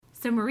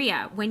So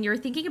Maria, when you're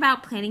thinking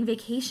about planning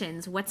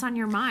vacations, what's on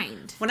your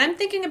mind? When I'm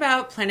thinking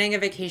about planning a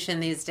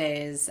vacation these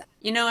days,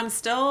 I'm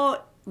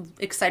still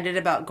excited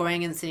about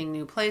going and seeing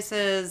new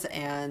places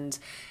and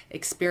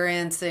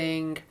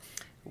experiencing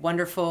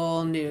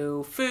wonderful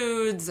new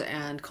foods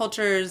and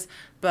cultures.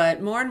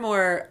 But more and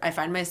more, I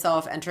find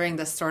myself entering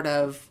this sort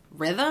of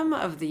rhythm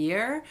of the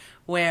year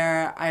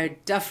where I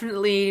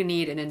definitely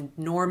need an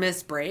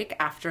enormous break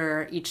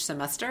after each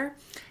semester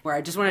where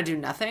I just want to do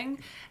nothing.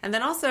 And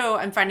then also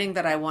I'm finding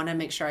that I want to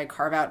make sure I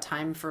carve out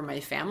time for my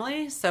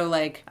family. So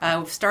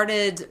I've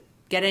started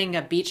getting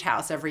a beach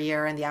house every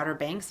year in the Outer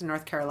Banks in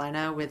North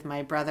Carolina with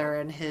my brother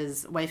and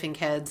his wife and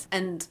kids.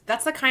 And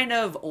that's the kind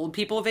of old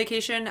people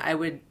vacation I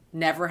would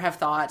never have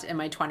thought in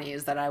my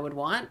 20s that I would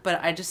want, but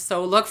I just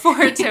so look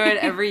forward to it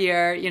every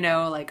year,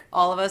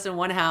 all of us in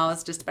one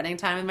house, just spending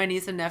time with my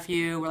niece and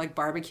nephew. We're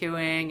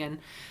barbecuing and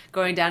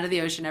going down to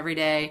the ocean every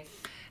day.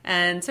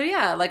 And so,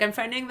 yeah, I'm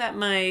finding that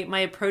my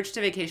approach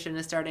to vacation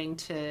is starting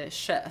to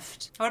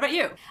shift. What about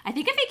you? I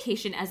think of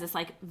vacation as this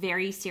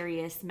very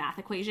serious math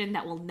equation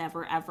that will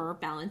never ever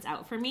balance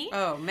out for me.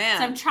 Oh, man.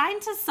 So I'm trying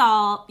to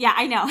solve, yeah,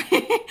 I know.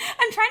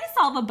 I'm trying to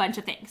solve a bunch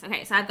of things.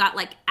 Okay, so I've got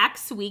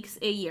X weeks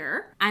a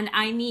year, and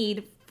I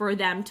need for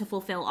them to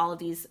fulfill all of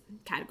these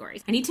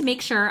categories. I need to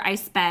make sure I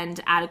spend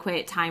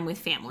adequate time with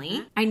family.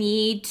 Mm-hmm. I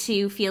need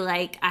to feel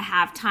like I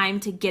have time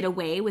to get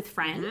away with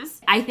friends.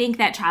 Mm-hmm. I think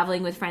that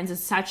traveling with friends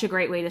is such a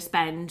great way to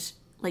spend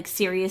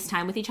serious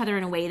time with each other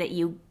in a way that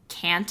you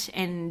can't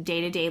in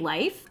day-to-day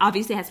life.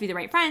 Obviously it has to be the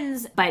right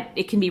friends, but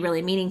it can be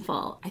really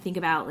meaningful. I think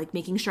about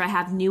making sure I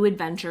have new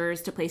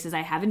adventures to places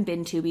I haven't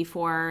been to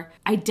before.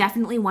 I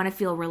definitely want to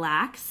feel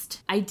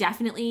relaxed. I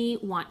definitely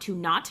want to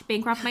not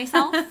bankrupt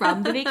myself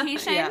from the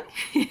vacation.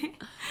 Yeah.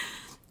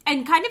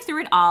 And kind of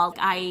through it all,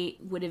 I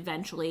would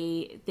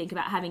eventually think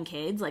about having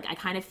kids. I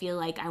kind of feel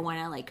like I want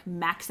to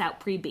max out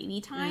pre-baby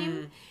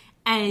time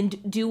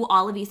and do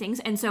all of these things.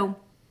 And so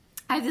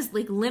I have this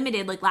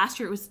limited, last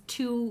year it was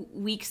 2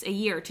 weeks a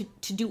year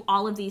to do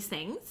all of these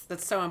things.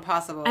 That's so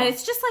impossible. And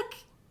it's just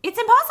it's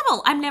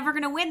impossible. I'm never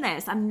going to win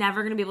this. I'm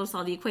never going to be able to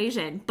solve the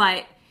equation,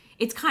 but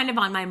it's kind of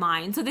on my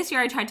mind. So this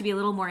year I tried to be a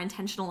little more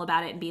intentional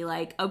about it and be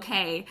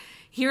okay,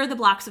 here are the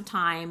blocks of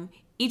time.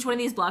 Each one of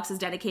these blocks is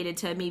dedicated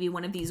to maybe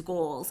one of these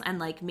goals. And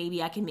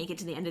maybe I can make it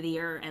to the end of the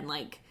year and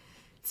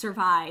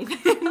survive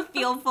and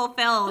feel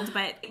fulfilled,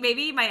 but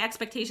maybe my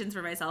expectations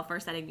for myself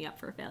are setting me up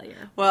for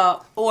failure.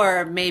 Well,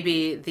 or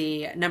maybe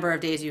the number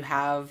of days you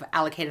have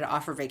allocated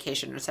off for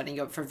vacation are setting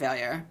you up for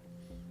failure.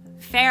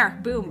 Fair.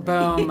 Boom.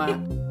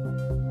 Boom.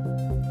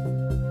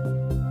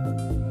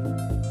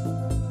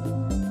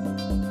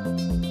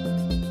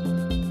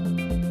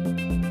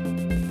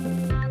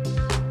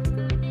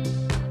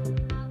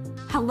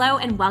 Hello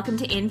and welcome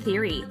to In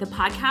Theory, the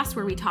podcast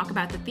where we talk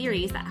about the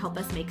theories that help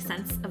us make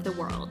sense of the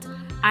world.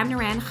 I'm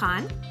Naran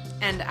Khan.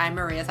 And I'm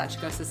Maria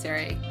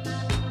Sachiko-Cesari.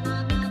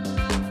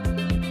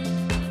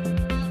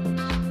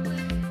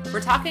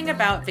 We're talking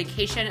about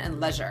vacation and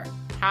leisure,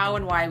 how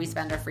and why we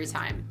spend our free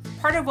time.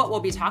 Part of what we'll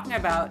be talking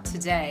about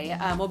today,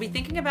 we'll be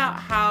thinking about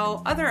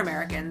how other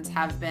Americans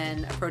have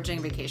been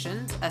approaching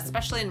vacations,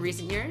 especially in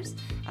recent years,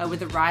 with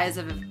the rise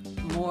of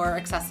more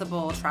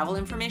accessible travel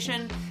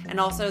information and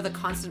also the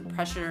constant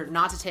pressure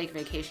not to take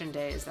vacation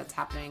days that's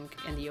happening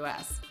in the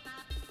U.S.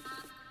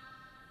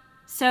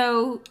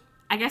 So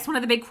I guess one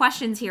of the big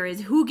questions here is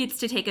who gets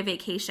to take a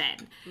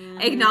vacation? Mm-hmm.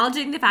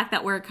 Acknowledging the fact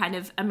that we're kind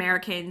of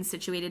Americans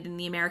situated in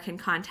the American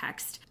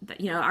context,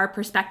 that, our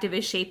perspective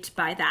is shaped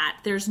by that.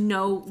 There's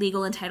no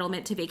legal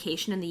entitlement to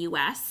vacation in the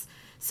U.S.,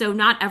 so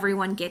not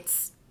everyone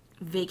gets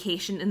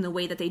vacation in the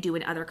way that they do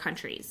in other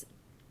countries.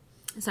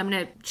 So I'm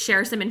going to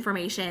share some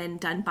information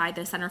done by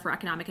the Center for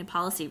Economic and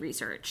Policy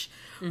Research,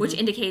 which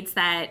indicates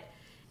that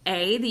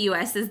A, the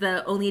U.S. is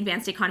the only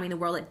advanced economy in the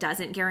world that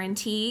doesn't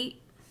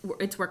guarantee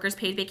its workers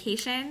paid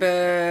vacation.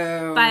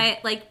 Boom.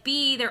 But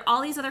B, there are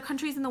all these other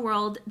countries in the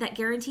world that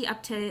guarantee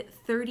up to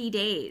 30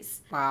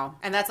 days. Wow.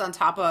 And that's on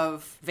top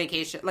of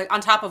vacation,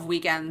 on top of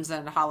weekends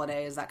and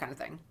holidays, that kind of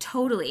thing.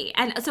 Totally.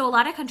 And so a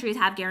lot of countries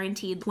have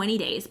guaranteed 20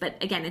 days, but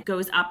again, it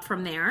goes up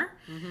from there.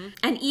 Mm-hmm.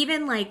 And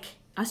even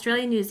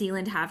Australia and New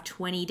Zealand have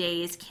 20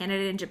 days.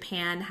 Canada and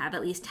Japan have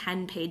at least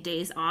 10 paid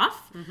days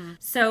off. Mm-hmm.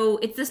 So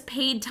it's this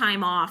paid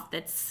time off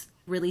that's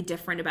really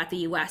different about the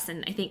U.S.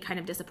 and I think kind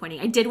of disappointing.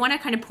 I did want to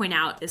kind of point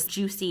out this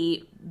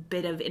juicy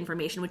bit of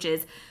information, which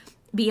is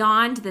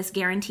beyond this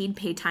guaranteed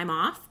paid time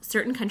off,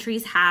 certain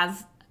countries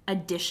have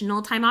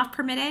additional time off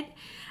permitted.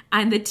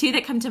 And the two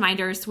that come to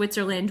mind are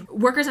Switzerland.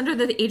 Workers under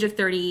the age of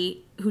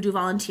 30 who do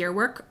volunteer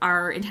work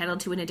are entitled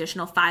to an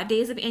additional 5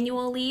 days of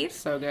annual leave.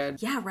 So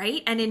good. Yeah,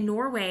 right? And in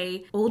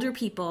Norway, older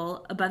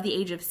people above the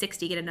age of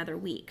 60 get another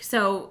week.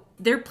 So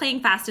they're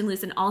playing fast and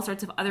loose in all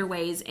sorts of other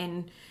ways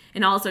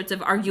in all sorts of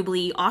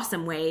arguably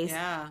awesome ways.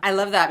 Yeah. I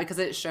love that because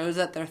it shows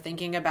that they're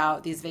thinking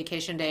about these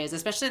vacation days,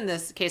 especially in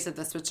this case of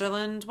the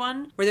Switzerland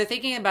one, where they're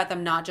thinking about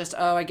them not just,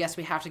 I guess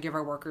we have to give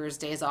our workers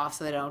days off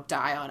so they don't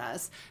die on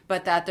us,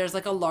 but that there's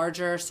a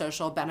larger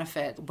social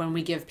benefit when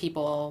we give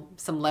people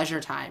some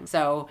leisure time.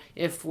 So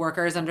if if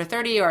workers under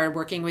 30 are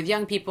working with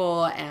young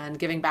people and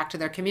giving back to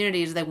their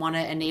communities, they want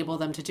to enable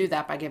them to do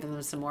that by giving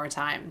them some more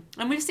time.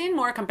 And we've seen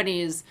more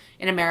companies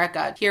in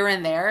America here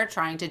and there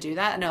trying to do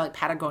that. I know like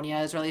Patagonia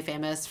is really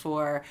famous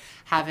for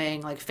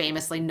having like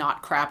famously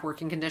not crap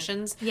working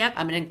conditions. Yep.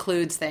 It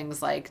includes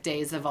things like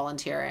days of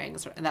volunteering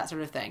and that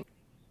sort of thing.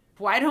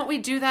 Why don't we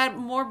do that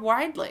more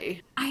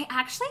widely? I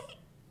actually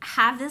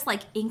have this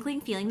like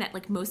inkling feeling that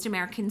like most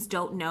Americans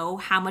don't know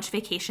how much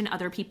vacation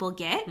other people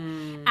get,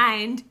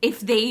 and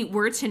if they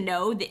were to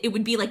know, it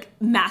would be like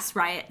mass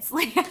riots.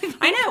 Like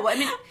I know. I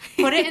mean,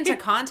 put it into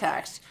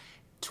context.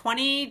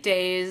 20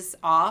 days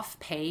off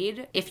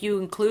paid. If you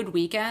include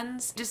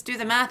weekends, just do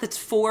the math. It's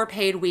 4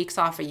 paid weeks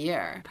off a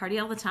year. Party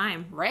all the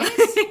time, right?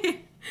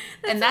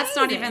 That's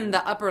not even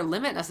the upper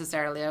limit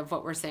necessarily of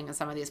what we're seeing in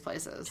some of these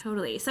places.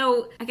 Totally.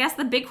 So I guess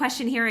the big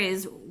question here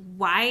is,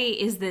 why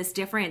is this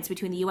difference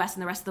between the US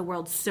and the rest of the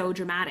world so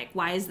dramatic?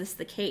 Why is this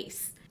the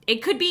case?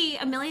 It could be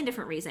a million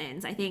different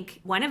reasons. I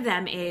think one of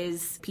them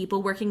is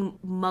people working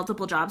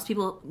multiple jobs,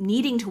 people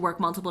needing to work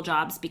multiple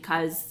jobs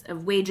because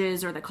of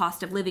wages or the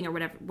cost of living or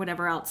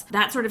whatever else.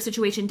 That sort of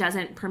situation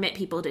doesn't permit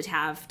people to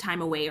have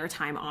time away or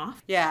time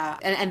off. Yeah,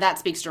 and that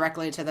speaks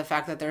directly to the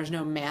fact that there's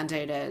no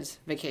mandated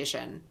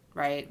vacation,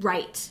 right?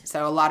 Right.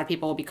 So a lot of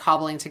people will be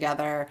cobbling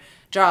together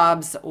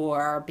jobs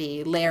or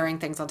be layering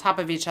things on top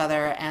of each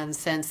other. And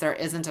since there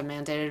isn't a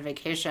mandated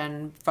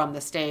vacation from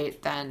the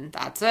state, then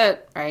that's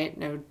it, right?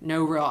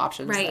 No real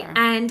options there. Right.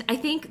 And I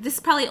think this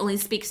probably only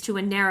speaks to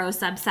a narrow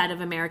subset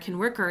of American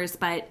workers,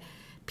 but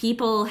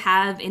people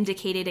have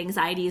indicated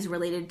anxieties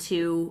related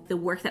to the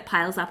work that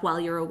piles up while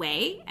you're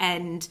away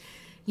and,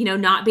 you know,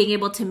 not being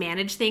able to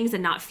manage things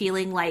and not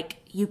feeling like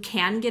you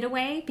can get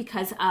away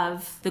because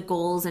of the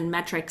goals and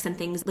metrics and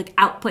things like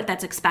output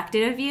that's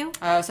expected of you.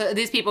 So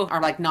these people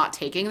are like not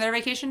taking their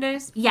vacation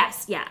days?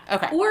 Yes, yeah.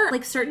 Okay. Or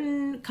like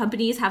certain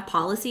companies have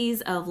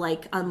policies of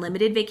like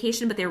unlimited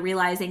vacation, but they're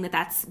realizing that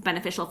that's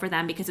beneficial for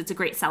them because it's a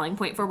great selling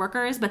point for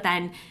workers, but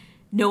then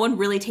no one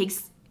really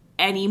takes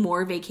any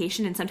more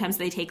vacation, and sometimes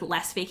they take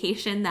less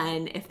vacation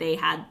than if they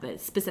had the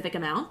specific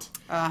amount.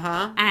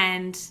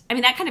 And I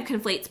mean, that kind of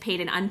conflates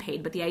paid and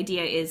unpaid, but the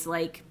idea is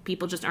like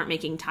people just aren't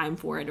making time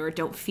for it or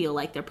don't feel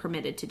like they're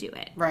permitted to do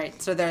it. Right.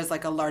 So there's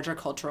like a larger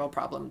cultural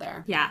problem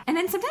there. Yeah. And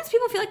then sometimes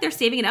people feel like they're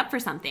saving it up for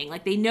something.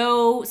 Like they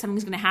know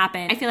something's going to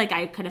happen. I feel like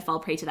I kind of fall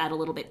prey to that a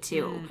little bit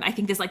too. I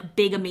think this like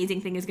big amazing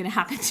thing is going to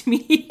happen to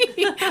me,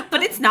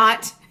 but it's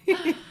not.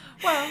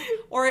 Well,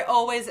 or it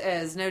always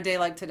is. No day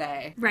like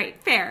today. Right.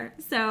 Fair.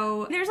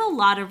 So there's a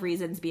lot of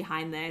reasons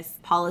behind this.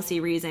 Policy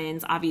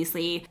reasons,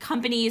 obviously.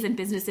 Companies and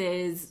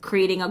businesses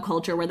creating a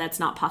culture where that's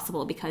not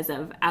possible because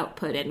of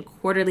output and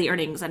quarterly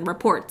earnings and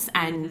reports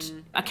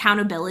and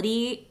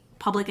accountability,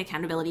 public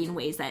accountability in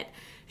ways that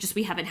just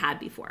we haven't had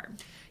before.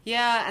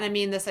 Yeah. And I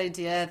mean, this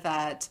idea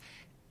that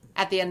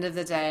at the end of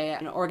the day,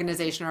 an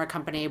organization or a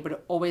company would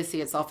always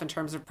see itself in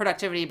terms of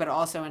productivity, but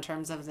also in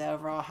terms of the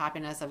overall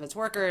happiness of its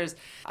workers.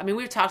 I mean,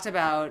 we've talked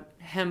about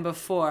him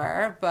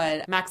before,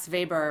 but Max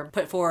Weber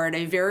put forward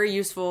a very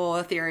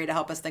useful theory to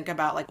help us think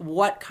about like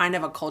what kind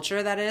of a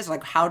culture that is.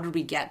 Like, how did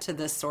we get to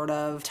this sort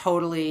of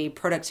totally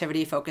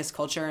productivity-focused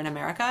culture in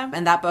America?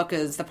 And that book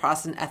is The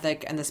Protestant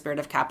Ethic and the Spirit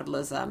of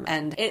Capitalism.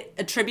 And it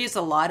attributes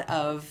a lot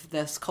of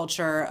this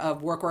culture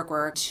of work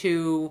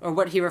to, or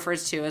what he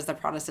refers to as the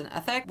Protestant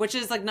ethic, which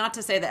is like not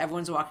to say that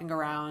everyone's walking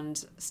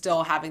around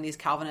still having these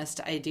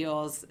Calvinist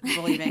ideals,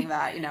 believing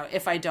that, you know,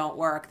 if I don't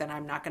work, then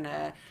I'm not going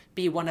to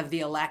be one of the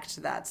elect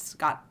that's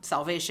got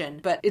salvation.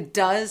 But it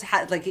does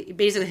have, like,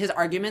 basically his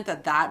argument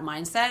that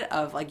mindset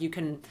of, like, you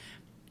can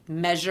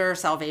measure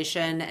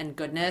salvation and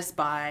goodness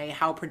by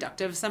how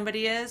productive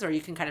somebody is, or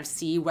you can kind of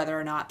see whether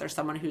or not there's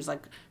someone who's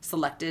like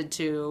selected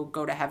to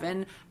go to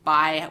heaven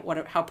by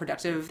how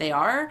productive they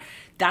are.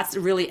 That's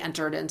really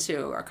entered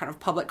into our kind of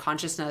public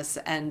consciousness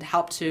and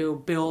helped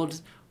to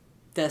build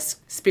this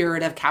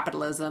spirit of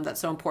capitalism that's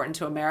so important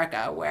to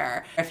America,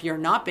 where if you're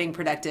not being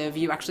productive,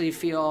 you actually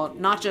feel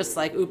not just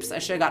like, oops, I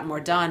should have gotten more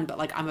done, but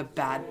like I'm a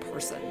bad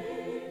person.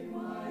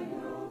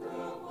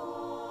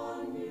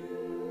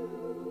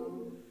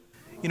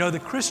 You know, the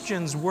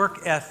Christian's work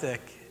ethic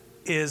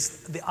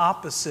is the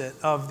opposite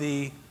of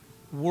the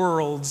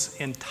world's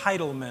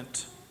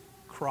entitlement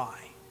cry.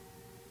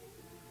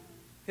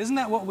 Isn't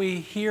that what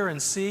we hear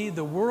and see?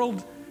 The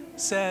world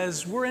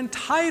says we're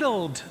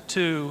entitled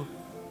to ...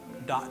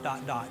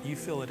 You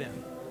fill it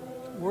in.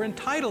 We're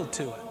entitled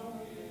to it.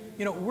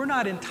 You know, we're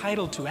not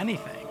entitled to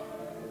anything.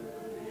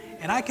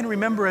 And I can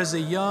remember as a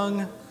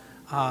young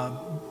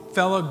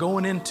fellow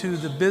going into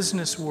the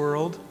business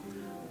world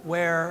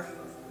where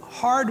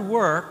hard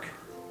work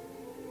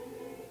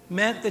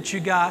meant that you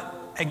got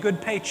a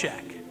good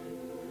paycheck.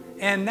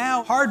 And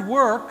now hard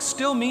work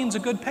still means a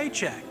good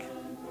paycheck.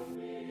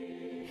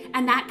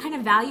 And that kind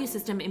of value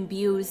system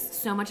imbues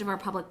so much of our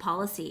public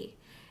policy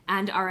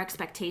and our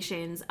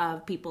expectations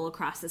of people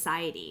across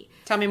society.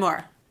 Tell me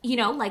more. you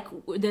know, like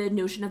the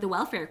notion of the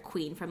welfare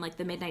queen from like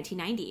the mid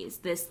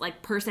 1990s, this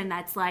like person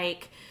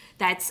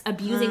that's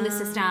abusing the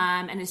system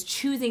and is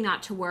choosing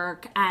not to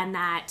work, and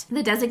that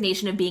the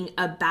designation of being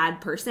a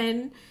bad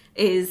person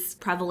is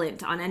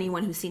prevalent on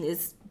anyone who's seen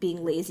as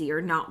being lazy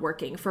or not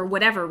working for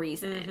whatever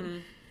reason. Mm-hmm.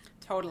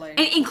 Totally.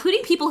 And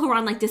including people who are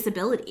on like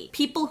disability.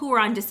 People who are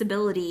on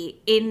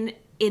disability in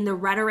the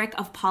rhetoric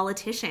of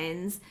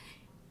politicians.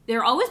 There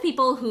are always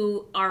people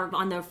who are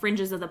on the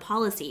fringes of the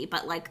policy,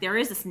 but like there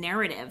is this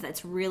narrative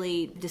that's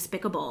really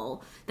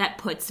despicable that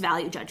puts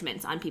value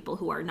judgments on people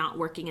who are not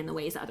working in the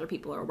ways other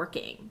people are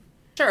working.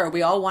 Sure,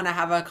 we all want to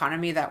have an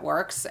economy that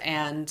works,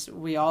 and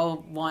we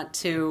all want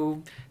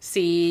to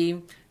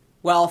see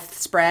wealth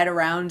spread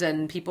around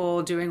and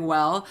people doing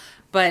well,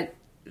 but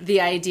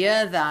the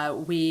idea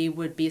that we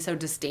would be so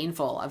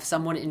disdainful of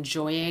someone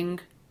enjoying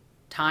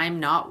time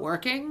not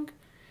working,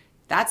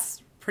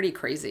 that's pretty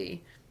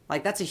crazy.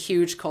 Like, that's a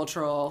huge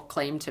cultural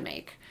claim to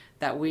make,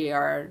 that we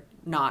are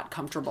not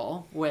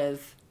comfortable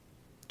with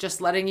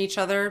just letting each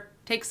other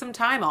take some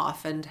time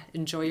off and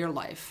enjoy your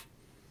life.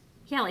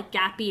 Yeah, like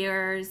gap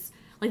years.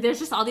 Like, there's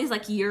just all these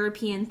like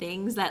European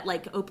things that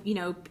like, you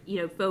know,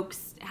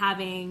 folks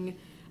having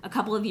a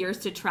couple of years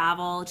to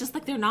travel, just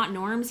like they're not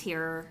norms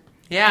here.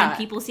 Yeah. And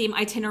people seem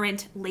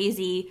itinerant,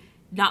 lazy,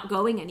 not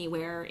going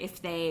anywhere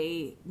if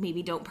they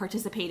maybe don't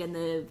participate in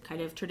the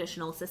kind of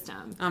traditional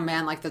system. Oh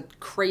man, like the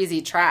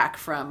crazy track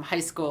from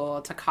high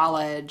school to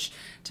college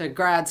to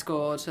grad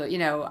school to, you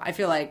know, I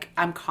feel like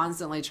I'm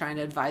constantly trying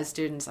to advise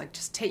students, like,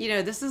 just take, you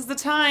know, this is the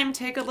time,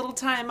 take a little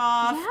time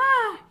off.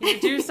 Yeah. You know,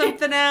 do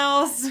something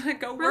else.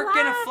 Go work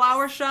in a Relax.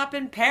 flower shop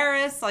in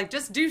Paris. Like,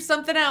 just do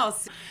something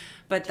else.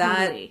 But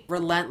Totally. that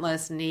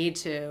relentless need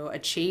to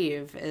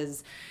achieve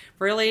is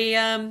really,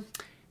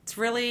 it's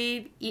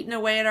really eating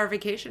away at our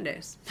vacation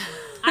days.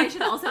 I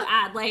should also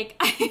add, like,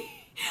 I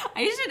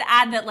should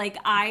add that, like,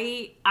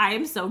 I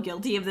am so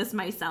guilty of this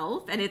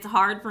myself, and it's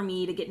hard for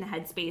me to get in a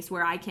headspace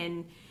where I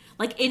can,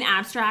 like, in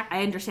abstract,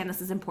 I understand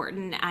this is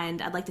important, and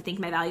I'd like to think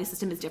my value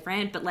system is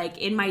different, but, like,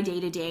 in my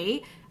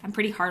day-to-day, I'm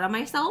pretty hard on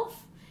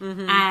myself,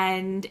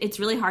 and it's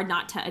really hard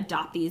not to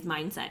adopt these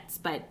mindsets,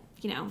 but,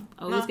 you know,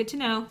 always good to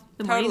know.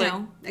 The more you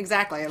know.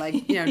 Exactly.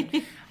 Like, you know,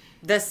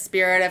 this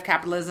spirit of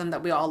capitalism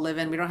that we all live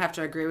in, we don't have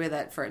to agree with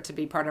it for it to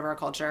be part of our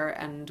culture,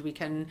 and we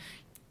can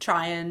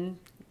try and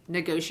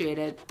negotiate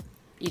it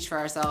each for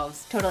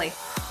ourselves. Totally.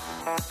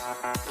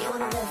 You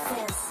wanna live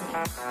fancy,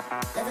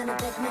 live in a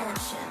big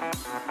mansion,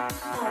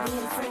 party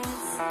in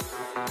France.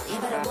 You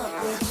better work,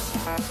 bitch.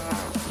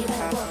 You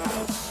better work,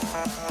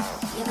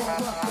 bitch. You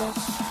better work,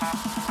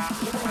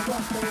 bitch. You better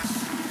work, bitch.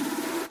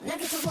 Now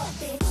get to work,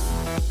 bitch.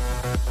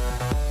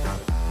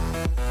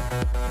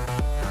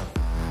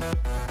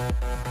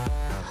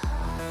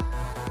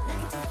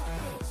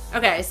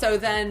 Okay, so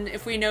then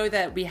if we know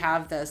that we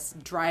have this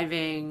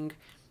driving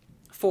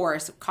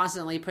force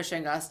constantly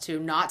pushing us to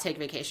not take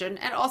vacation,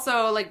 and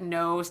also like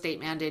no state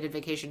mandated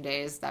vacation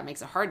days, that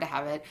makes it hard to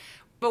have it.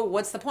 But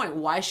what's the point?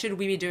 Why should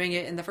we be doing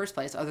it in the first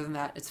place other than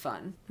that it's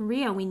fun?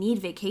 Maria, we need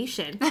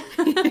vacation.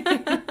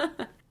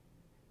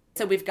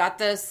 So we've got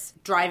this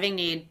driving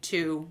need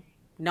to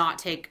not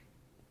take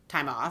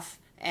time off.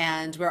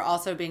 And we're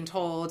also being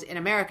told, in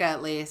America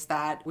at least,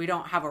 that we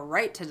don't have a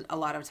right to a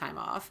lot of time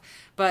off.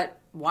 But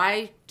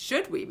why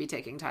should we be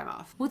taking time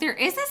off? Well, there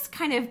is this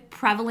kind of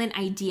prevalent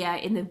idea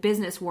in the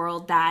business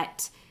world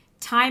that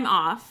time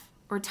off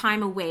or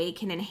time away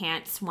can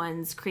enhance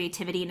one's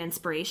creativity and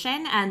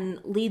inspiration and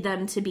lead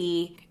them to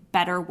be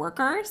better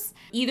workers,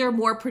 either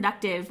more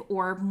productive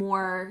or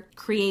more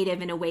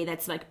creative in a way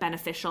that's like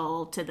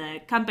beneficial to the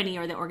company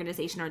or the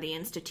organization or the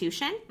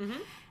institution. Mm-hmm.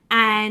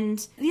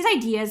 And these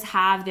ideas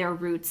have their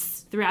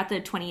roots throughout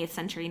the 20th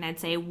century. And I'd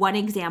say one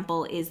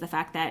example is the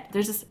fact that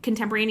there's this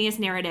contemporaneous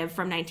narrative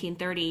from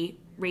 1930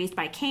 raised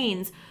by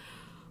Keynes,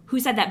 who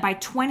said that by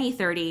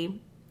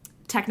 2030,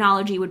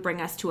 technology would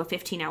bring us to a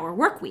 15-hour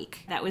work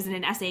week. That was in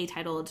an essay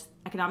titled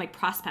Economic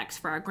Prospects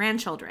for Our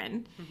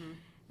Grandchildren. Mm-hmm.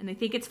 And I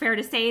think it's fair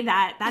to say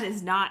that that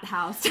is not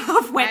how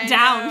stuff went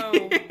down.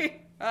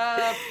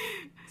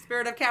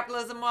 Spirit of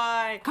capitalism,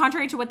 why?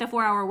 Contrary to what the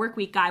 4-hour work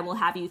week guy will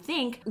have you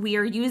think, we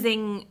are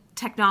using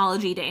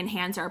technology to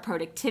enhance our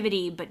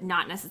productivity, but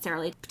not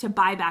necessarily to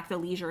buy back the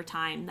leisure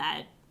time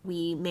that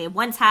we may have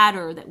once had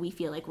or that we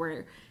feel like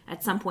we're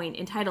at some point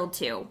entitled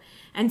to.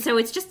 And so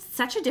it's just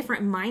such a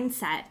different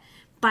mindset.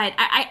 But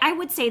I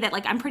would say that,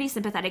 like, I'm pretty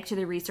sympathetic to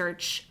the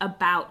research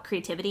about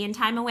creativity and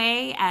time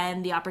away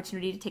and the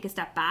opportunity to take a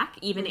step back,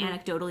 even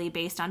anecdotally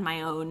based on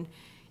my own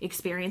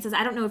experiences.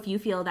 I don't know if you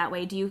feel that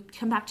way. Do you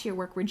come back to your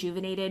work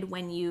rejuvenated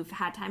when you've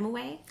had time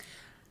away?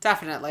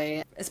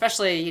 Definitely.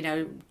 Especially, you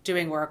know,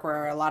 doing work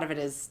where a lot of it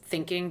is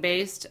thinking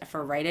based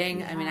for writing.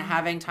 Yeah. I mean,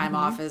 having time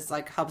off is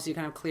like helps you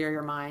kind of clear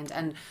your mind.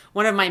 And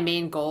one of my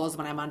main goals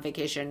when I'm on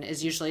vacation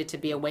is usually to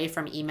be away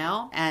from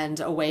email and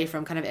away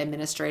from kind of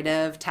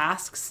administrative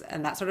tasks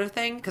and that sort of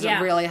thing. Because it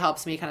really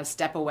helps me kind of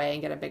step away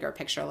and get a bigger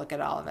picture, look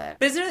at all of it.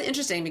 But it's really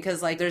interesting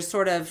because like there's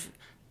sort of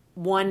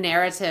one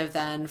narrative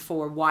then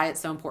for why it's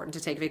so important to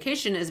take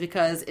vacation is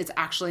because it's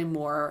actually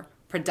more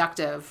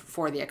productive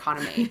for the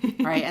economy,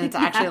 right? And it's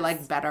actually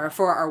like better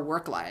for our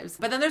work lives.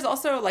 But then there's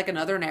also like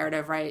another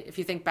narrative, right? If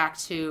you think back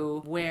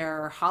to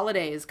where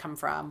holidays come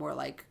from, or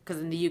like,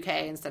 because in the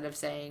UK, instead of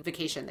saying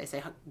vacation, they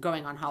say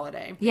going on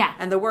holiday. Yeah.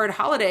 And the word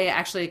holiday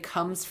actually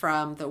comes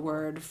from the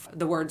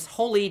words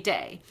holy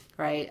day,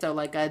 right? So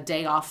like a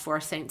day off for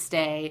Saint's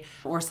Day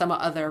or some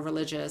other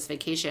religious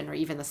vacation, or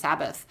even the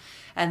Sabbath.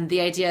 And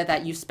the idea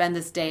that you spend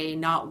this day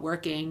not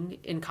working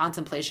in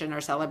contemplation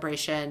or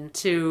celebration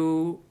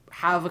to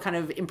have a kind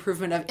of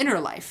improvement of inner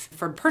life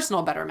for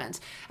personal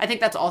betterment. I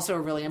think that's also a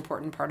really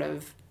important part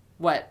of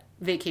what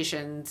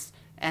vacations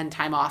and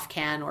time off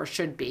can or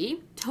should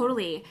be.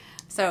 Totally.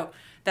 So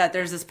that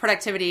there's this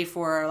productivity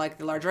for like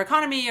the larger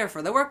economy or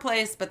for the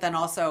workplace, but then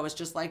also it's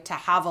just like to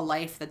have a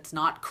life that's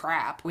not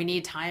crap. We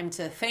need time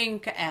to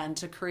think and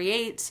to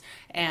create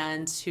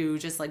and to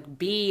just like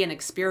be and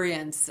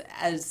experience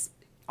as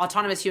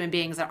autonomous human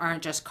beings that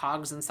aren't just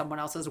cogs in someone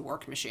else's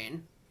work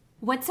machine.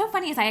 What's so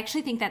funny is I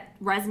actually think that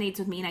resonates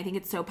with me, and I think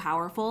it's so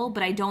powerful,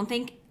 but I don't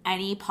think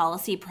any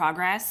policy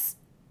progress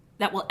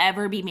that will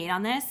ever be made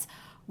on this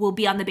will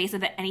be on the basis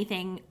of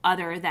anything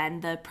other than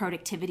the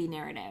productivity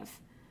narrative.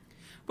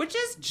 Which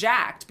is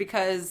jacked,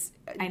 because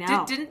I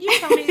know. Didn't you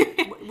tell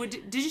me?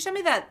 Did you tell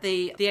me that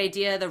the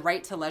idea, the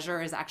right to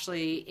leisure, is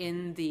actually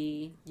in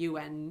the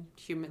UN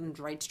Human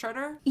Rights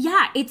Charter?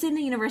 Yeah, it's in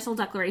the Universal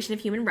Declaration of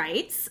Human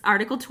Rights.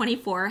 Article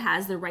 24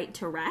 has the right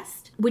to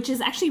rest, which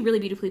is actually really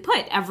beautifully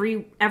put.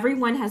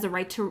 Everyone has the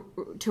right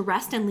to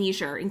rest and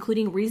leisure,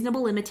 including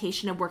reasonable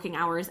limitation of working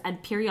hours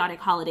and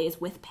periodic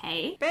holidays with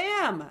pay.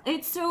 Bam!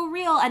 It's so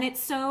real, and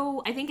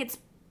I think it's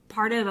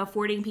part of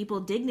affording people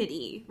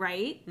dignity,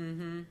 right?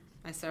 Mm-hmm.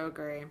 I so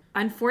agree.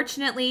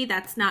 Unfortunately,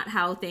 that's not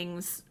how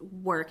things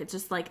work. It's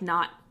just like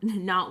not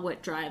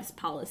what drives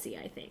policy,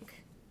 I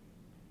think.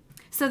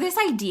 So this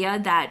idea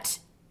that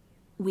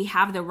we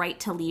have the right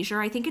to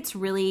leisure, I think it's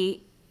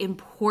really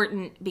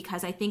important,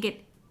 because I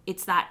think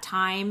it's that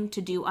time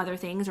to do other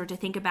things or to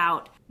think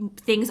about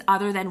things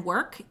other than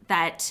work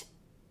that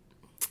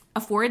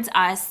affords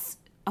us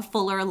a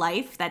fuller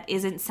life that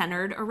isn't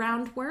centered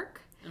around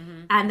work,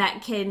 and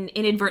that can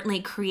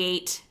inadvertently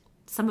create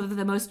some of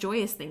the most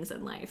joyous things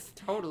in life.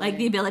 Totally. Like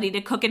the ability to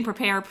cook and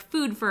prepare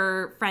food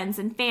for friends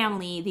and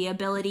family, the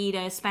ability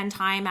to spend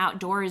time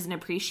outdoors and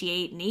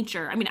appreciate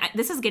nature. I mean,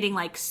 this is getting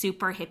like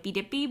super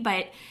hippy-dippy,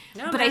 but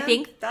I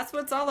think that's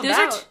what it's all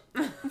about.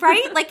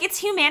 Right? Like, it's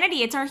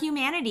humanity. It's our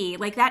humanity.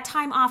 Like, that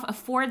time off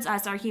affords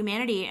us our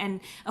humanity and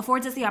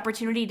affords us the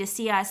opportunity to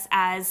see us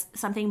as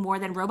something more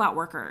than robot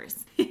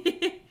workers.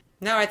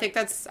 No, I think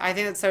that's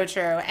so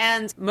true.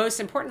 And most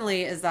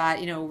importantly is that,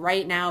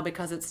 right now,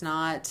 because it's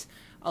not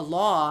a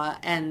law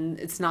and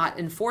it's not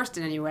enforced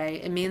in any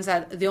way, it means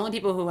that the only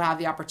people who have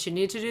the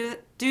opportunity to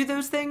do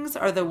those things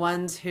are the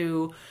ones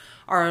who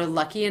are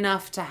lucky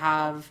enough to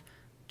have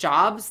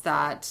jobs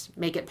that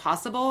make it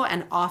possible,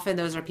 and often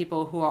those are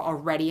people who are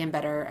already in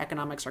better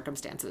economic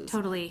circumstances.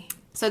 Totally.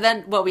 So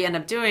then what we end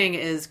up doing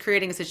is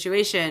creating a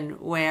situation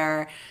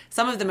where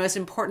some of the most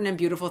important and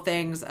beautiful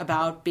things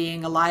about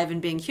being alive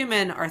and being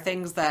human are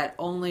things that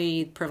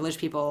only privileged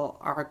people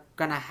are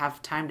going to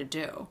have time to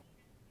do.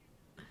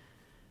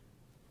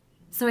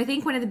 So I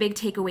think one of the big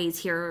takeaways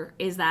here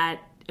is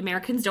that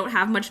Americans don't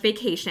have much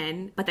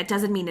vacation, but that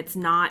doesn't mean it's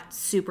not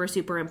super,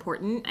 super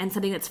important and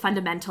something that's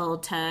fundamental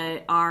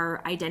to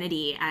our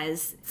identity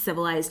as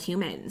civilized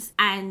humans.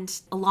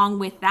 And along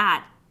with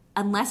that,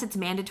 unless it's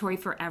mandatory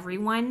for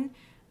everyone,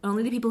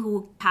 only the people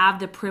who have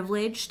the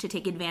privilege to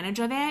take advantage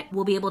of it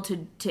will be able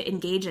to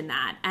engage in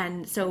that.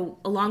 And so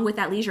along with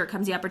that leisure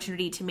comes the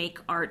opportunity to make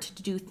art,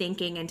 to do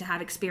thinking, and to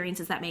have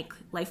experiences that make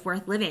life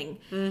worth living.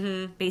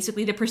 Mm-hmm.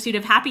 Basically the pursuit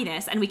of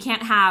happiness. And we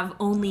can't have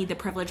only the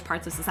privileged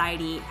parts of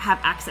society have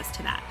access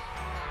to that.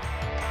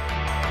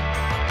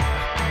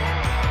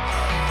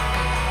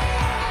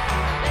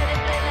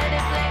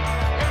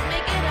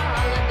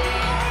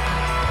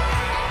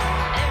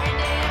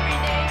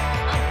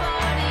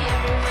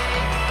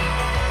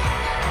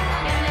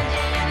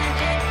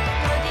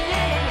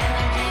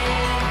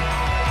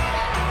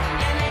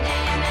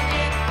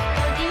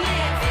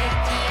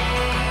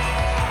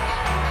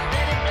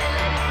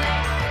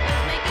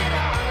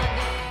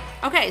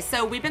 Okay,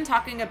 so we've been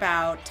talking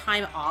about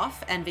time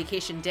off and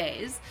vacation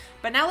days,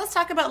 but now let's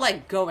talk about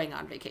like going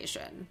on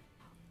vacation.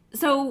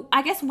 So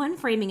I guess one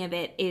framing of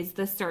it is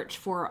the search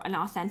for an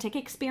authentic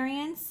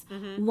experience,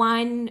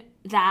 one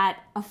that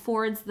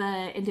affords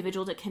the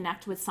individual to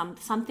connect with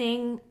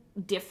something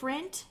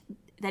different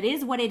that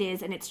is what it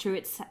is in its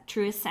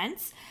truest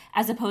sense,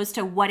 as opposed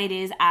to what it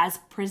is as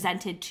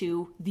presented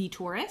to the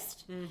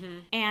tourist. Mm-hmm.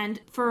 And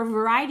for a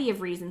variety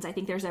of reasons, I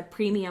think there's a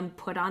premium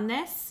put on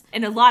this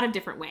in a lot of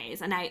different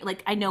ways. And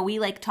I know we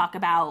talk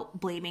about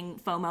blaming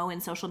FOMO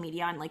and social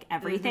media on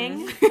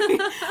everything,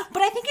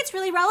 but I think it's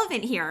really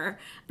relevant here.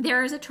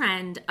 There is a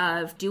trend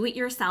of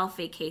do-it-yourself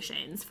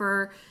vacations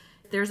for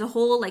There's a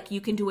whole, like,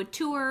 you can do a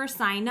tour,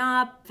 sign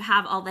up,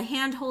 have all the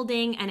hand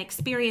holding, and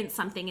experience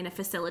something in a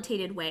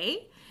facilitated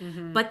way.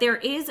 But there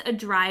is a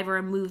drive or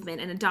a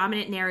movement and a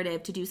dominant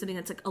narrative to do something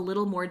that's like a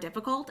little more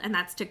difficult, and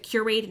that's to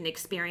curate an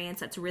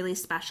experience that's really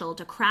special,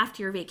 to craft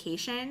your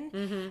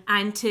vacation,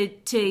 and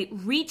to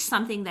reach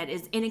something that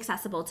is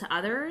inaccessible to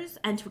others,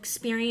 and to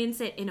experience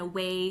it in a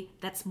way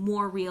that's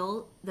more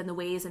real than the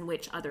ways in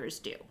which others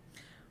do.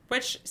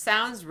 Which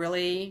sounds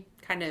really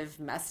kind of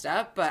messed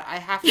up, but I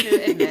have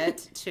to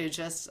admit to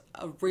just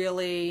a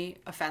really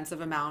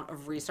offensive amount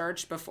of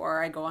research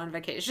before I go on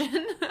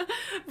vacation.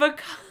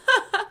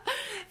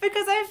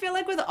 Because I feel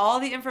like with all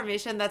the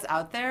information that's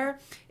out there,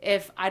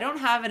 if I don't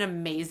have an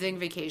amazing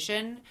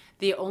vacation,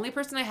 the only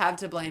person I have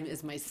to blame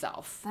is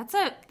myself.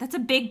 That's a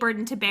big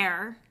burden to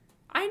bear.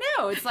 I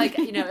know. It's like,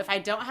 you know, if I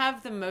don't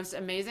have the most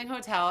amazing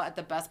hotel at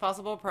the best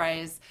possible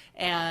price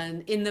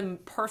and in the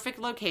perfect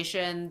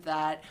location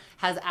that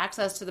has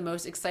access to the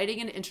most exciting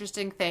and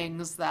interesting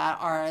things that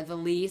are the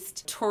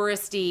least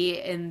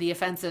touristy in the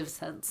offensive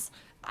sense,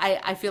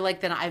 I feel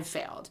like then I've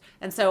failed.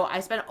 And so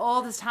I spent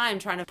all this time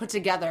trying to put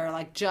together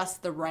like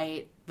just the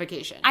right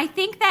vacation. I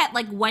think that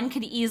like one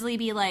could easily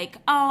be like,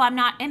 oh, I'm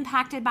not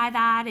impacted by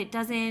that. It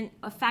doesn't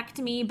affect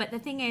me. But the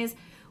thing is,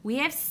 we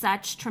have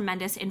such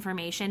tremendous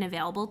information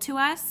available to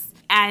us,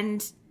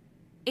 and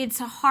it's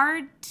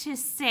hard to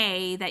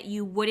say that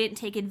you wouldn't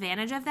take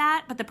advantage of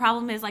that. But the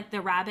problem is like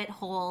the rabbit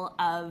hole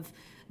of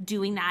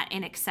doing that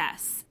in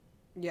excess.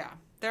 Yeah,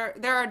 there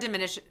are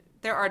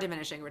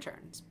diminishing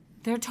returns.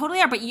 There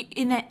totally are, but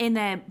in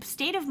the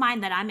state of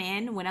mind that I'm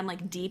in, when I'm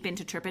like deep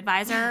into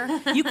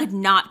TripAdvisor, you could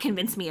not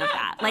convince me of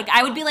that. Like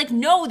I would be like,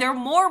 no, there are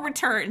more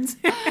returns.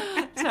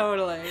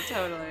 Totally.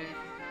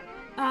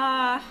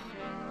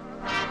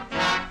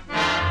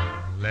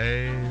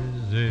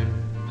 Lazy,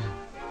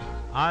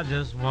 I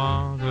just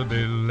want to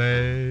be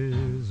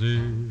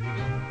lazy.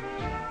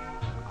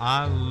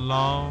 I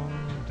long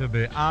to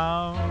be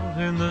out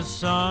in the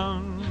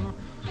sun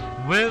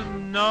with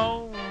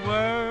no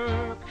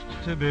work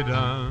to be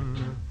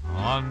done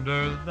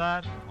under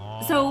that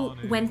awning. So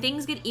when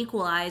things get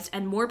equalized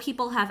and more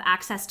people have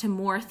access to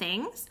more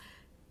things,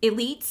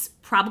 elites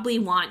probably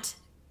want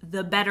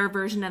the better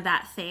version of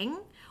that thing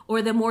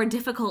or the more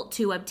difficult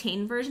to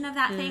obtain version of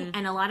that thing.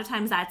 And a lot of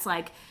times that's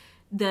like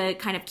the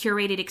kind of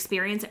curated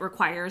experience that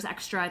requires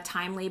extra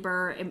time,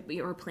 labor,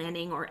 or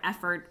planning, or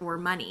effort, or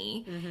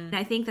money. And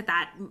I think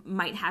that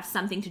might have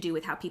something to do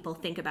with how people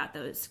think about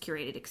those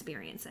curated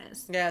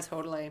experiences. Yeah,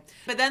 totally.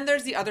 But then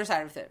there's the other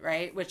side of it,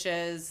 right? Which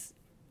is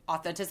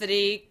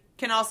authenticity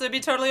can also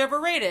be totally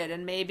overrated.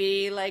 And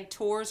maybe like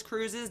tours,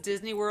 cruises,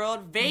 Disney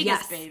World,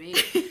 Vegas, baby.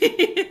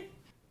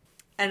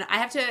 And I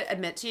have to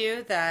admit to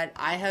you that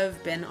I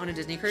have been on a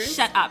Disney cruise.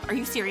 Shut up. Are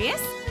you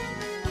serious?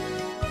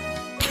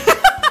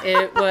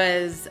 It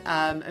was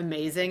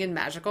amazing and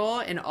magical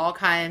in all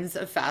kinds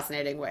of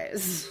fascinating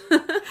ways. I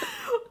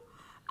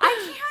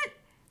can't.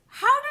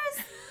 How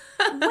does...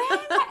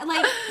 When?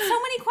 Like,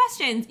 so many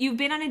questions. You've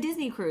been on a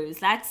Disney cruise.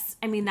 That's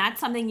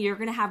something you're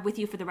going to have with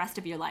you for the rest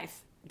of your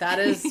life. That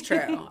is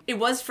true. It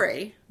was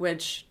free,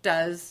 which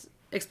does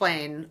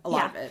explain a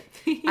lot of it.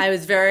 I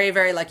was very,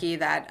 very lucky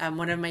that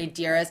one of my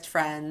dearest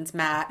friends,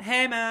 Matt,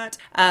 hey Matt,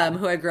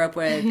 who I grew up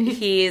with,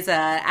 he's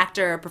an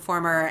actor,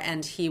 performer,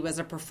 and he was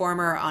a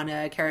performer on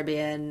a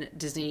Caribbean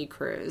Disney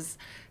cruise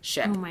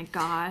ship. Oh my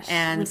gosh.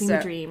 And living so,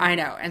 the dream. I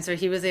know. And so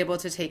he was able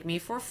to take me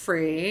for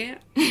free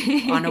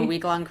on a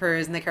week-long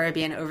cruise in the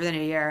Caribbean over the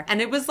New Year. And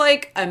it was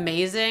like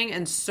amazing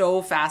and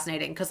so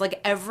fascinating because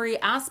like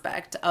every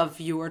aspect of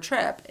your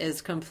trip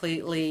is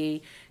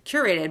completely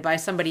curated by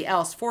somebody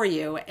else for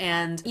you.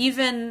 And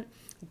even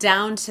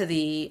down to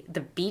the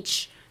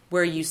beach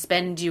where you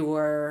spend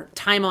your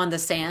time on the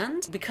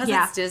sand, because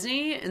it's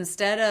Disney,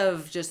 instead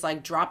of just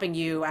like dropping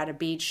you at a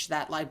beach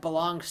that like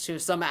belongs to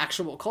some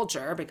actual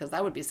culture, because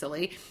that would be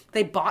silly,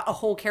 they bought a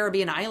whole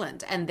Caribbean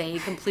island and they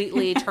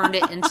completely turned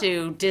it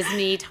into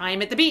Disney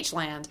time at the beach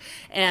land.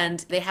 And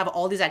they have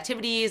all these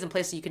activities and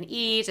places you can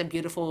eat and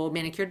beautiful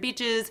manicured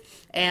beaches.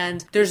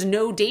 And there's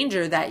no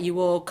danger that you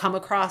will come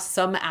across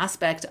some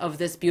aspect of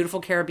this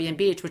beautiful Caribbean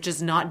beach, which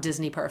is not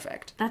Disney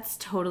perfect. That's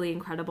totally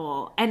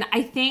incredible. And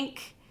I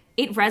think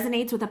it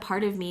resonates with a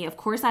part of me. Of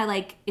course, I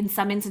like, in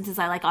some instances,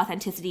 I like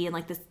authenticity and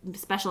like this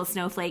special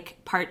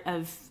snowflake part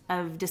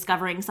of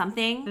discovering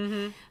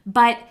something.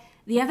 But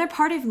the other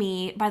part of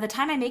me, by the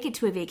time I make it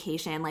to a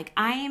vacation, like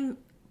I'm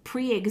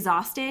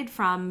pre-exhausted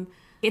from,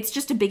 it's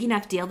just a big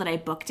enough deal that I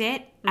booked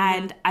it.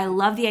 And I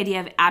love the idea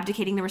of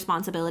abdicating the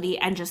responsibility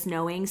and just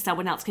knowing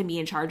someone else can be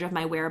in charge of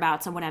my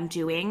whereabouts and what I'm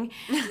doing.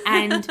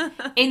 And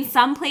in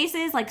some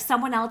places, like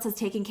someone else is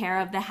taking care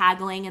of the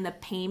haggling and the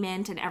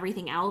payment and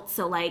everything else.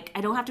 So like,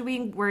 I don't have to be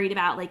worried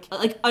about like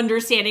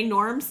understanding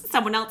norms.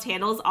 Someone else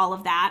handles all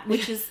of that,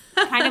 which is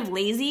kind of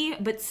lazy,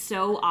 but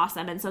so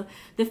awesome. And so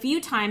the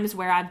few times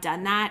where I've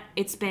done that,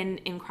 it's been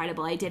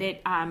incredible. I did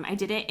it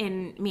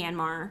in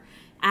Myanmar.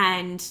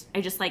 And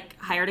I just like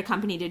hired a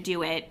company to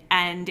do it,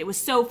 and it was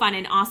so fun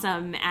and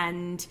awesome.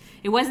 And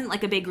it wasn't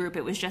like a big group;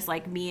 it was just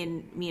like me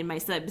and my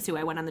subs who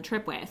I went on the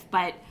trip with.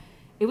 But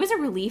it was a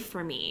relief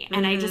for me.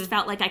 And I just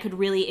felt like I could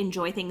really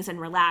enjoy things and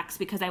relax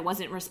because I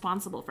wasn't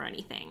responsible for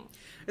anything.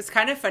 It's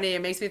kind of funny.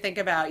 It makes me think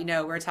about, we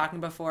were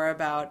talking before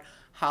about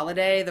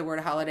holiday, the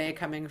word holiday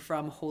coming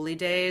from holy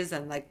days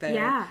and like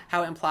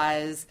how it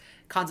implies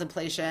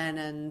contemplation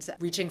and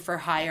reaching for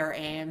higher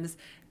aims.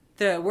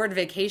 The word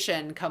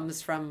vacation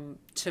comes from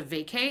to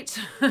vacate.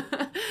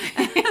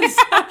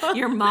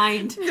 Your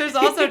mind. There's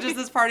also just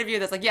this part of you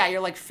that's like, yeah,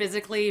 you're like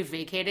physically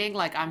vacating.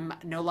 Like I'm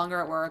no longer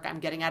at work. I'm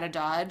getting out of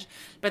Dodge.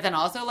 But then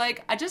also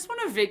like, I just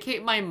want to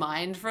vacate my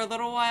mind for a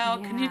little while.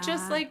 Yeah. Can you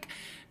just like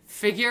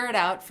figure it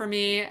out for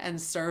me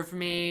and serve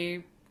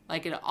me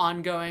like an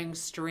ongoing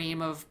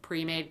stream of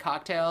pre-made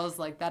cocktails?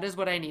 Like that is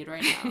what I need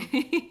right now.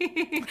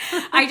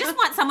 I just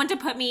want someone to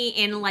put me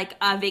in like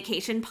a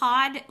vacation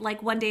pod,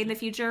 like one day in the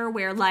future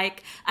where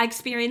like I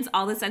experience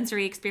all the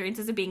sensory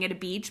experiences of being at a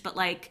beach, but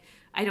like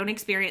I don't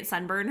experience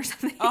sunburn or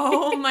something.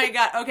 Oh my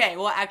God. Okay.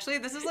 Well, actually,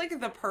 this is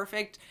the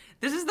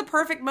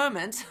perfect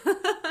moment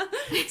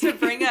to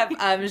bring up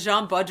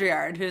Jean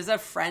Baudrillard, who's a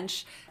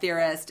French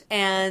theorist.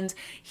 And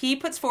he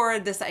puts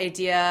forward this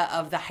idea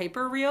of the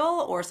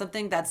hyperreal, or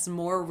something that's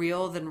more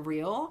real than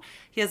real.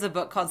 He has a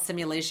book called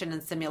Simulation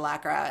and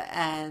Simulacra,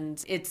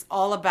 and it's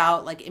all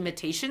about like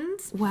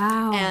imitations.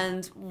 Wow.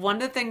 And one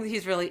of the things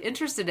he's really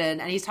interested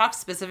in, and he talks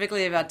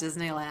specifically about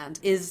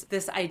Disneyland, is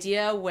this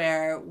idea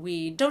where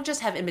we don't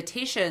just have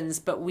imitations,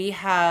 but we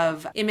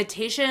have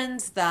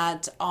imitations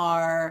that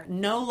are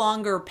no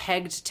longer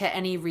pegged to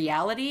any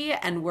reality,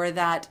 and where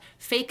that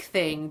fake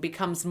thing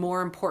becomes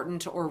more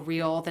important or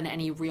real than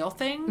any real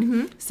thing.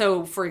 Mm-hmm.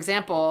 So, for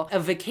example,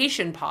 a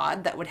vacation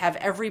pod that would have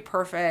every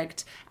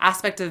perfect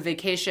aspect of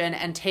vacation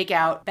and take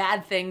out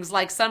bad things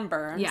like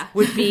sunburns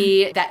would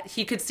be that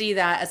he could see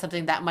that as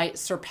something that might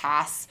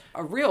surpass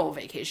a real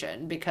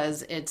vacation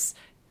because it's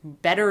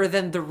better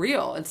than the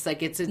real. It's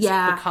like it's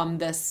become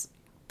this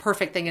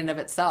perfect thing in and of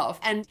itself.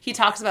 And he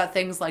talks about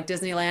things like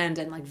Disneyland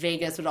and like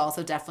Vegas would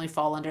also definitely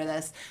fall under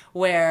this,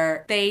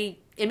 where they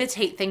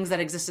imitate things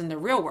that exist in the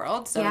real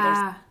world. So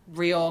there's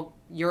real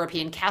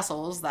European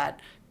castles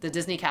that the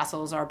Disney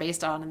castles are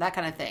based on and that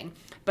kind of thing.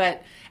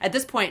 But at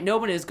this point, no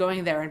one is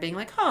going there and being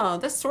like, oh,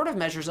 this sort of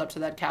measures up to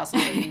that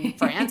castle in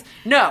France.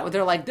 No,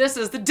 they're like, this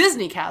is the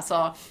Disney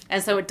castle.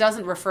 And so it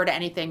doesn't refer to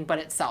anything but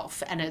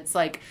itself. And it's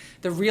like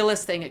the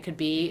realest thing it could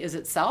be is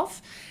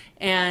itself.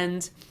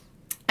 And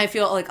I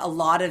feel like a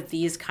lot of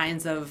these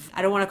kinds of,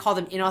 I don't want to call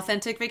them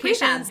inauthentic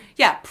vacations. Prefab.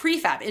 Yeah,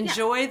 prefab.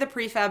 Enjoy the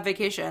prefab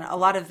vacation. A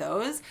lot of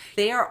those,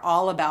 they are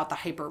all about the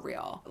hyper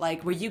real.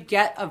 Like where you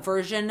get a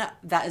version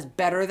that is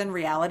better than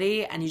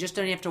reality and you just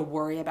don't have to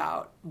worry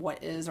about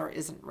what is or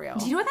isn't real.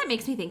 Do you know what that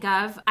makes me think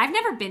of? I've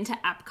never been to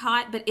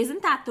Epcot, but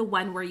isn't that the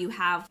one where you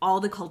have all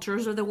the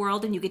cultures of the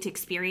world and you get to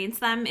experience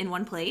them in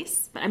one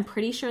place? But I'm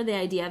pretty sure the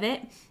idea of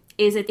it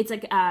is it's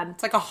like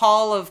it's like a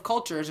hall of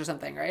cultures or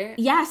something, right?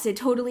 Yes, it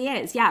totally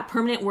is. Yeah,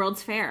 permanent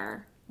World's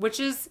Fair. Which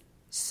is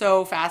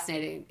so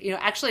fascinating.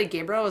 Actually,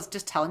 Gabriel was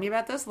just telling me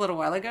about this a little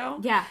while ago.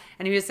 Yeah.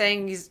 And he was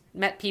saying he's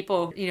met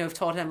people, who've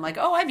told him like,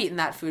 oh, I've eaten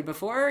that food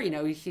before.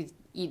 He's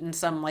eaten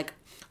some like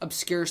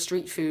obscure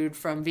street food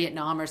from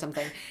Vietnam or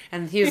something.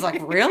 And he was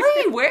like,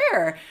 really?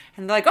 Where?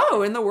 And they're like,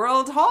 oh, in the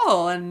World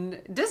Hall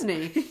and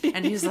Disney.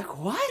 And he's like,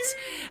 what?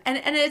 And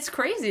it's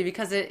crazy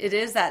because it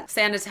is that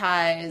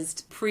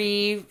sanitized,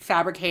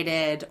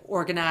 prefabricated,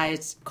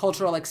 organized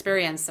cultural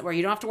experience where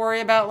you don't have to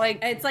worry about like...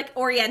 It's like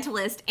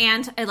Orientalist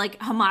and it like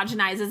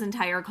homogenizes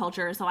entire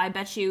culture. So I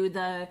bet you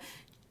the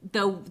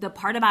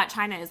part about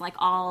China is like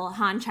all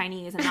Han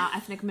Chinese and not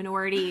ethnic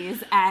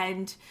minorities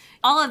and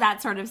all of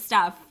that sort of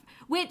stuff,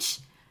 which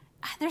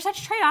there's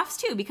such trade-offs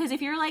too, because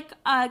if you're like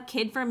a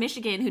kid from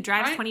Michigan who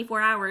drives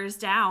 24 hours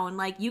down,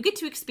 like you get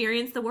to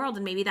experience the world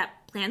and maybe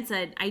that plants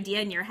an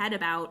idea in your head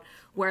about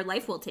where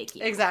life will take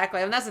you.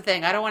 Exactly. And that's the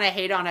thing. I don't want to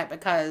hate on it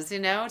because,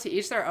 to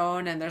each their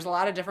own, and there's a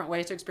lot of different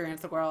ways to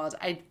experience the world.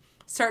 I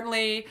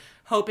certainly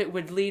hope it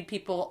would lead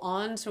people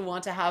on to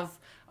want to have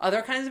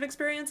other kinds of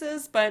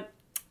experiences, but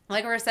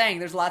like we were saying,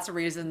 there's lots of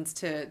reasons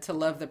to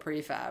love the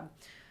prefab.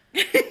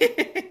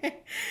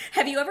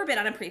 Have you ever been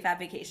on a prefab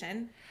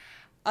vacation?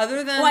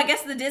 Other than... Well, I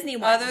guess the Disney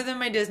one. Other than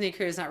my Disney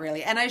cruise, not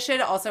really. And I should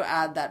also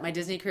add that my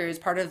Disney cruise,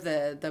 part of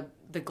the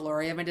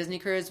glory of my Disney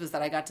cruise was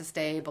that I got to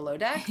stay below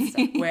decks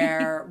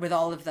with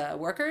all of the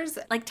workers.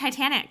 Like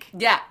Titanic.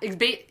 Yeah.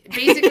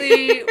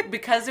 Basically,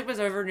 because it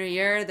was over New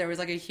Year, there was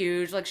like a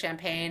huge like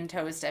champagne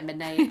toast at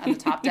midnight on the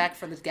top deck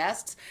for the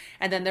guests.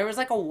 And then there was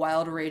like a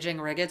wild raging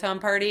reggaeton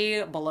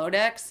party below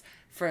decks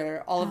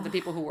for all of the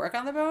people who work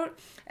on the boat.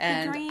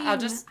 And I'll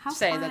just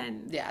say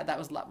that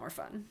was a lot more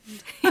fun.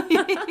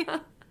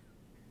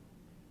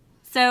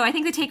 So I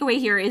think the takeaway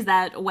here is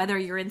that whether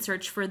you're in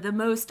search for the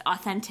most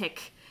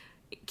authentic,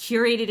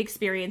 curated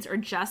experience or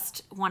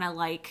just want to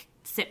like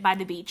sit by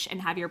the beach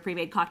and have your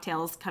pre-made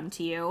cocktails come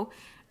to you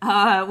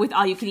with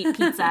all-you-can-eat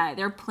pizza,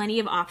 there are plenty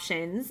of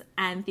options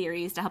and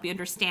theories to help you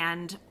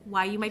understand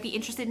why you might be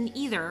interested in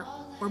either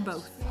or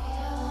both.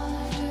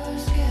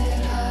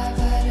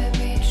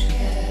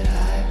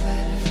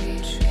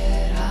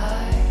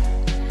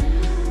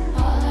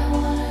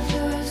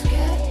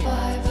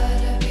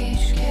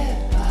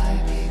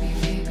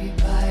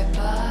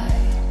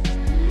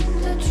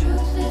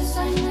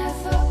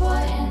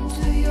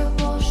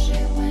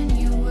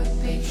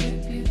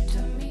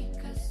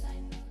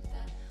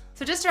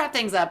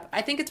 things up,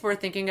 I think it's worth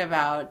thinking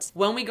about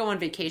when we go on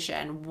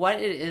vacation,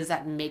 what it is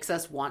that makes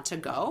us want to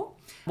go,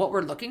 what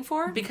we're looking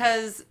for,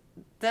 because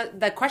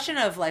the question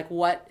of like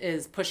what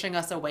is pushing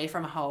us away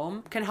from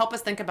home can help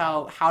us think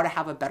about how to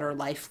have a better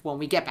life when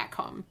we get back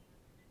home.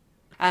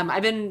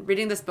 I've been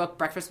reading this book,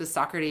 Breakfast with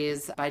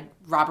Socrates by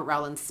Robert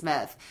Rowland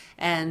Smith.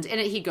 And in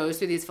it, he goes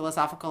through these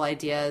philosophical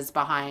ideas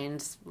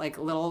behind like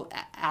little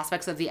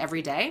aspects of the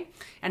everyday.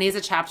 And he has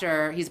a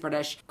chapter, he's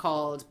British,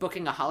 called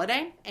Booking a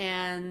Holiday.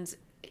 And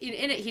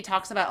in it, he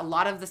talks about a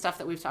lot of the stuff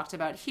that we've talked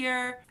about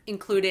here,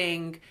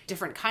 including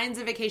different kinds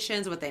of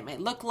vacations, what they might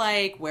look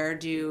like, where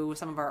do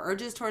some of our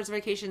urges towards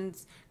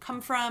vacations come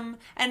from.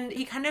 And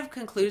he kind of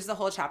concludes the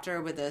whole chapter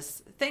with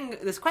this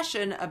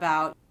question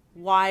about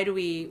why do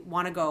we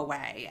want to go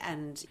away?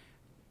 And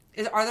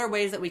are there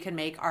ways that we can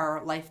make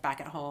our life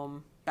back at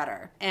home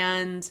better?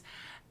 And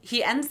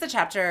he ends the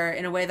chapter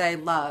in a way that I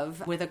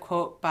love with a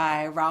quote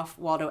by Ralph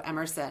Waldo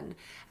Emerson,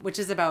 which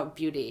is about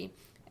beauty.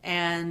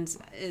 And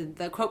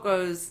the quote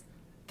goes,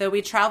 "Though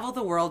we travel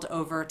the world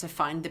over to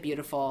find the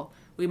beautiful,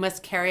 we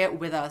must carry it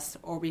with us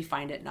or we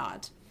find it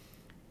not."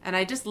 And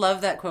I just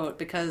love that quote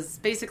because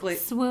basically...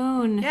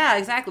 Swoon. Yeah,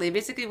 exactly.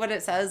 Basically what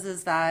it says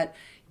is that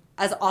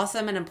as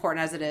awesome and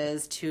important as it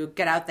is to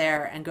get out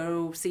there and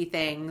go see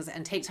things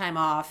and take time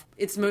off,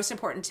 it's most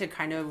important to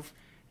kind of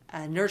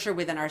nurture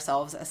within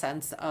ourselves a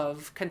sense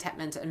of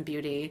contentment and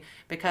beauty,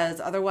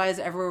 because otherwise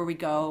everywhere we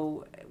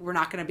go, we're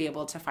not going to be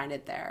able to find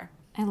it there.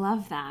 I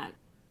love that.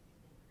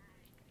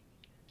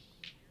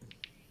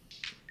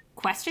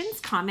 Questions,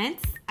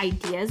 comments,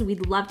 ideas,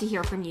 we'd love to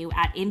hear from you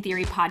at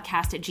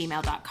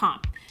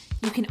intheorypodcast@gmail.com.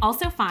 You can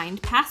also find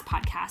past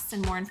podcasts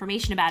and more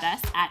information about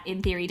us at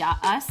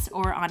intheory.us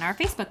or on our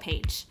Facebook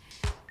page.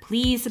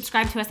 Please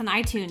subscribe to us on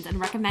iTunes and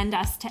recommend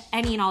us to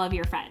any and all of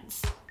your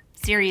friends.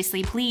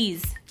 Seriously,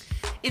 please.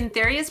 In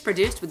Theory is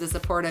produced with the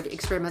support of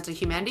Experimental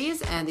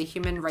Humanities and the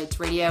Human Rights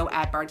Radio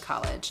at Bard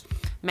College.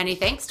 Many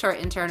thanks to our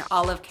intern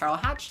Olive Carroll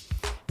Hatch.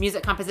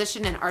 Music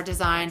composition and art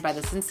design by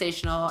the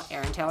sensational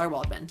Aaron Taylor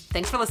Waldman.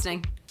 Thanks for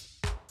listening.